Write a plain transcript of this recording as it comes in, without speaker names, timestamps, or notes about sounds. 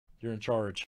You're in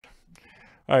charge.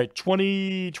 All right,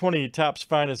 2020 Topps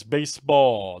Finest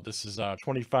Baseball. This is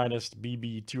 20 Finest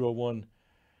BB201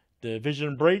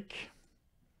 division break.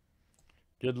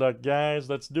 Good luck, guys.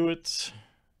 Let's do it.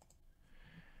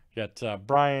 Got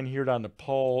Brian here down to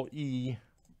Paul E.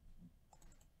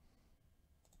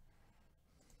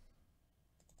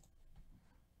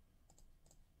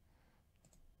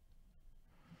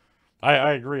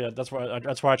 I agree. That's why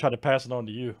I tried to pass it on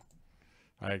to you.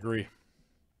 I agree.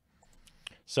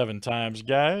 7 times,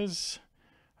 guys.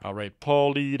 All right,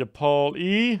 Paul E to Paul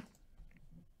E.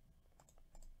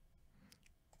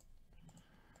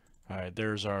 All right,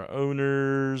 there's our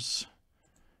owners.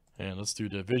 And let's do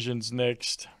divisions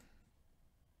next.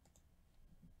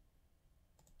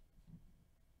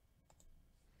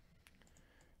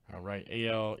 All right,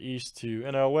 AL East to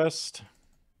NL West.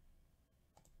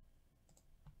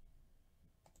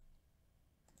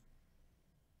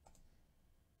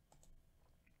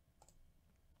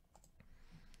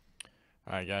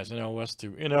 All right, guys, NL West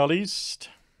to NL East.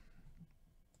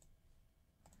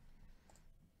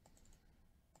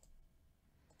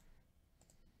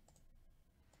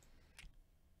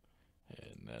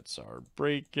 And that's our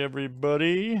break,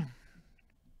 everybody. Let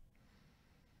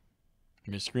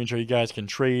me screenshot. You guys can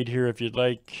trade here if you'd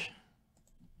like.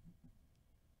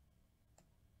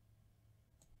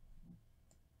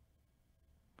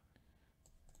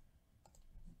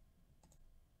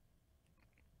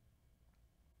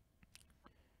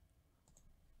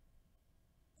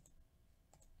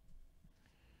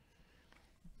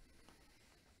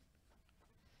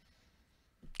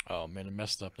 Oh, man, it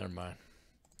messed up. Never mind.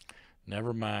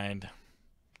 Never mind.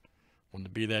 Wanted to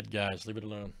be that guy. Just leave it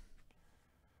alone.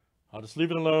 I'll just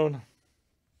leave it alone.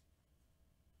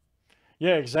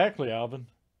 Yeah, exactly, Alvin.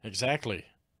 Exactly.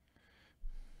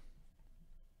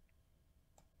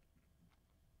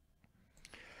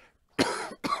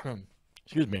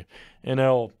 Excuse me.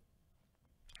 NL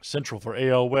Central for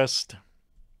AL West.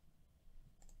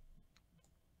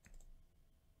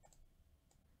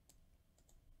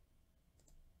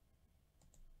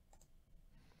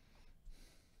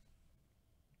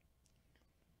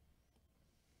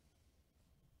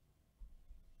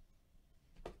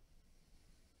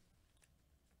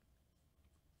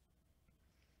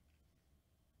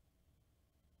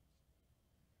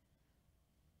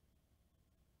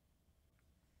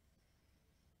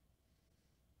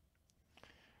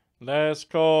 Last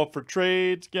call for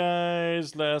trades,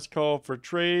 guys. Last call for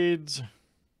trades.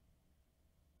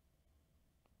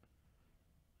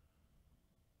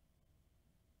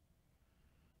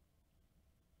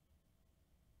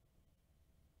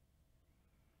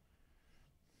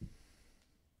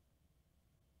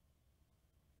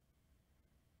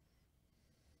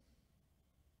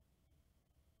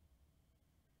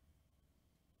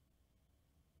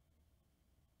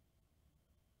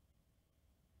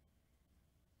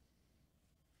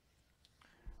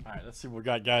 All right, let's see what we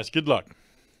got, guys. Good luck.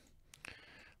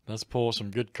 Let's pull some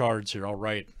good cards here. All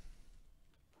right.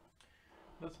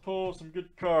 Let's pull some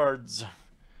good cards.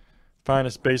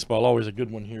 Finest Baseball, always a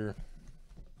good one here.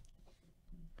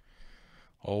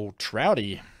 Oh,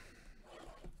 Trouty.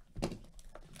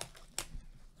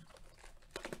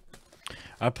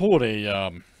 I pulled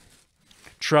a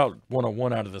Trout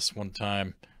 101 out of this one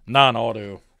time.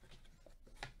 Non-auto.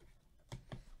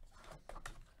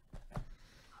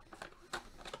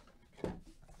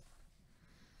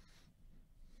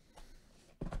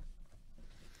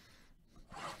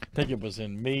 I think it was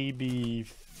in maybe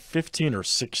 15 or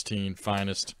 16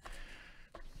 Finest.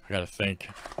 I gotta think.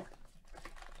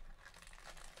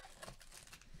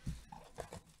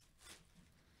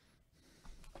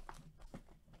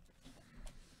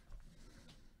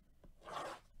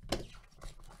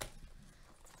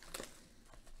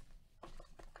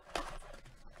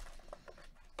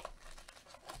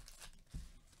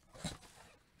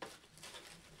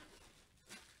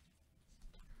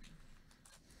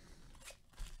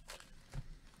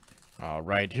 All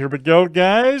right, here we go,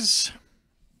 guys.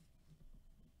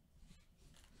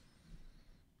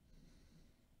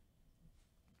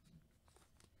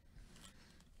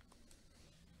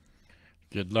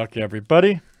 Good luck,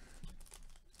 everybody.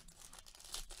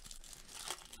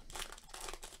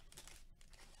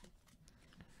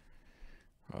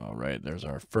 All right, there's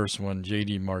our first one.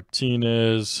 JD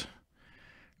Martinez.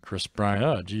 Chris Bryant.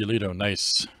 Oh, Giolito,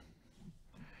 nice.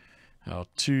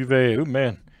 Altuve. Oh,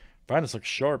 man. Finest looks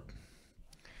sharp.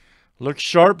 Looks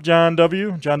sharp, John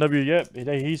W. John W, yep.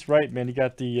 He's right, man. He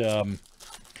got the,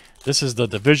 this is the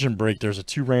division break. There's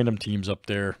 2 random teams up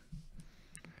there.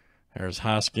 There's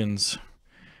Hoskins.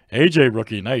 AJ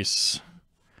rookie, nice.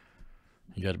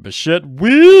 You got a Bichette.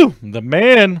 Woo! The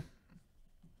man.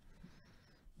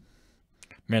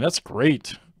 Man, that's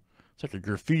great. It's like a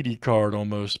graffiti card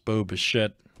almost, Bo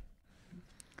Bichette.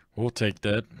 We'll take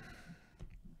that.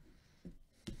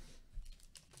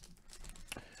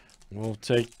 We'll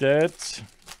take that.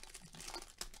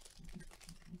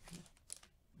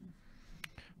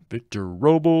 Victor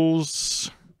Robles.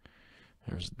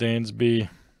 There's Dansby.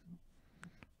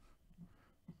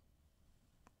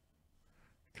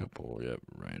 Couple, yep,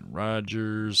 Ryan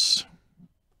Rogers.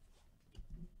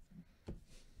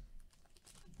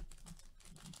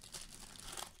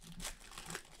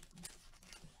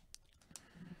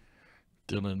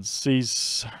 Dylan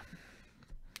Cease.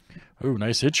 Oh,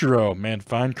 nice Ichiro. Man,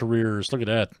 fine careers. Look at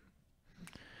that.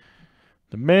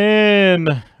 The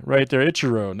man right there,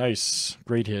 Ichiro. Nice.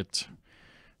 Great hit.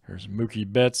 There's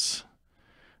Mookie Betts.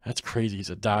 That's crazy. He's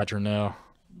a Dodger now.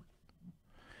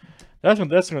 I'm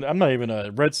not even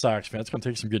a Red Sox fan. That's going to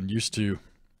take some getting used to.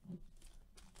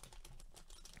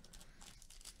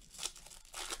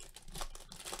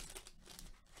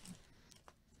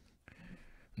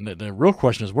 The real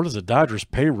question is, what is the Dodgers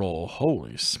payroll?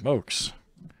 Holy smokes.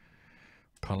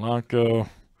 Polanco.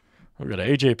 We got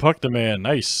AJ Puck, the man.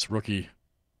 Nice rookie.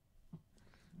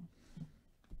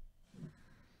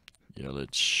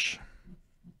 Yelich.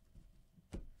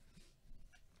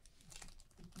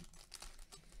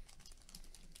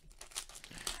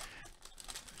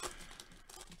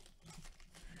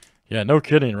 Yeah, no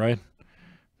kidding, right?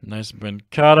 Nice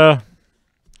Bencata.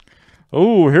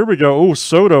 Oh, here we go. Oh,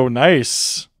 Soto.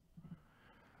 Nice.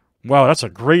 Wow, that's a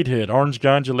great hit. Orange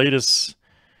Gondolatus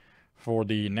for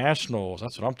the Nationals.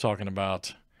 That's what I'm talking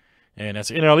about. And that's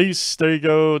NL East. There you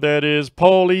go. That is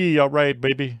Paul E. All right,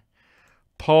 baby.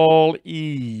 Paul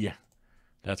E.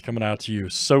 That's coming out to you.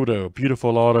 Soto.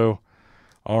 Beautiful auto.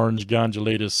 Orange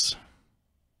Gondolatus.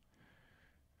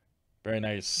 Very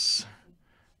nice.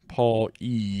 Paul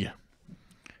E.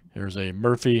 There's a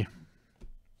Murphy.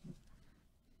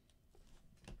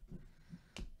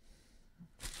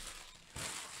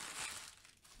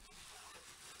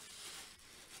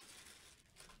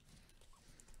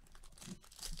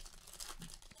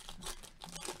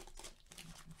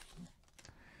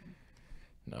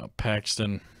 Now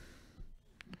Paxton.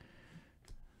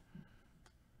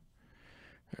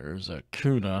 There's a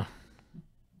Kuna.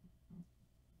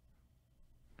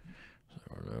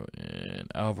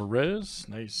 And Alvarez.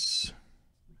 Nice.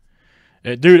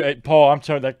 Hey, dude, hey, Paul, I'm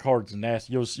telling you, that card's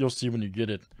nasty. You'll see when you get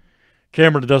it.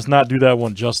 Camera does not do that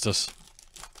one justice.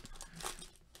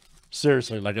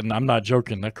 Seriously, like, I'm not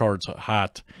joking. That card's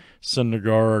hot.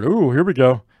 Syndergaard. Ooh, here we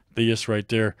go. Theus right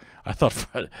there. I thought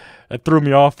that threw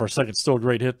me off for a second. Still a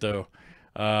great hit, though.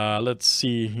 Let's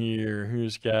see here.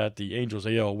 Who's got the Angels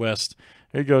AL West?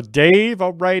 There you go. Dave.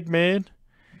 All right, man.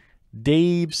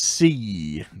 Dave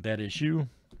C. That is you.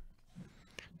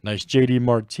 Nice JD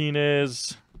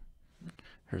Martinez.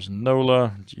 Here's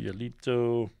Nola.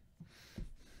 Giolito.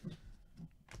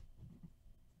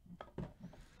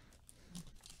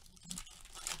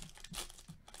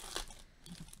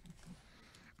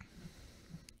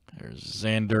 There's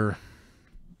Xander.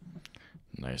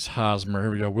 Nice Hosmer.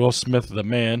 Here we go. Will Smith, the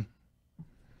man.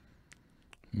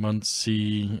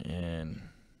 Muncy. And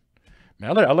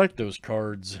man, I like those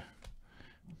cards.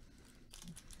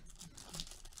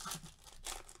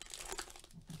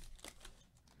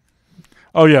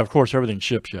 Oh, yeah, of course. Everything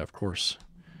ships. Yeah, of course.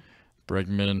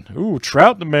 Bregman. Ooh,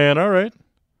 Trout, the man. All right.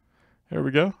 There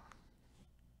we go.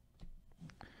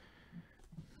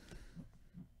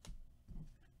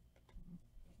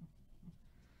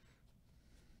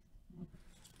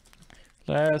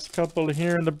 Last couple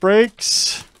here in the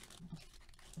breaks.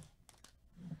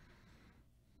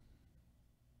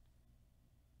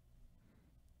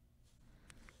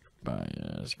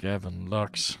 Baez, Gavin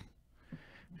Lux.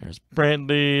 There's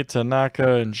Brantley,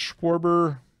 Tanaka, and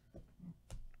Schwarber.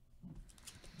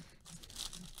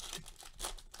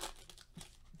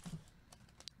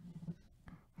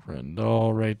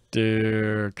 Rendell right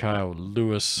there. Kyle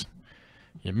Lewis.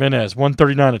 Jimenez,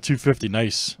 139 to 250.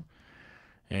 Nice.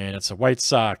 And it's a White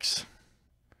Sox.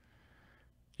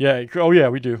 Yeah. Oh, yeah,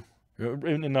 we do.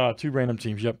 In two random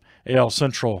teams. Yep. AL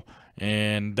Central.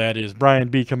 And that is Brian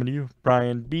B. coming to you.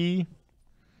 Brian B.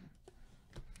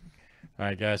 All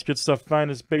right, guys. Good stuff.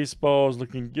 Finest baseball is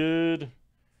looking good.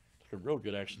 Looking real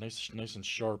good, actually. Nice and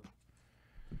sharp.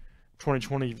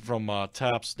 2020 from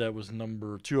Topps. That was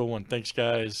number 201. Thanks,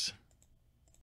 guys.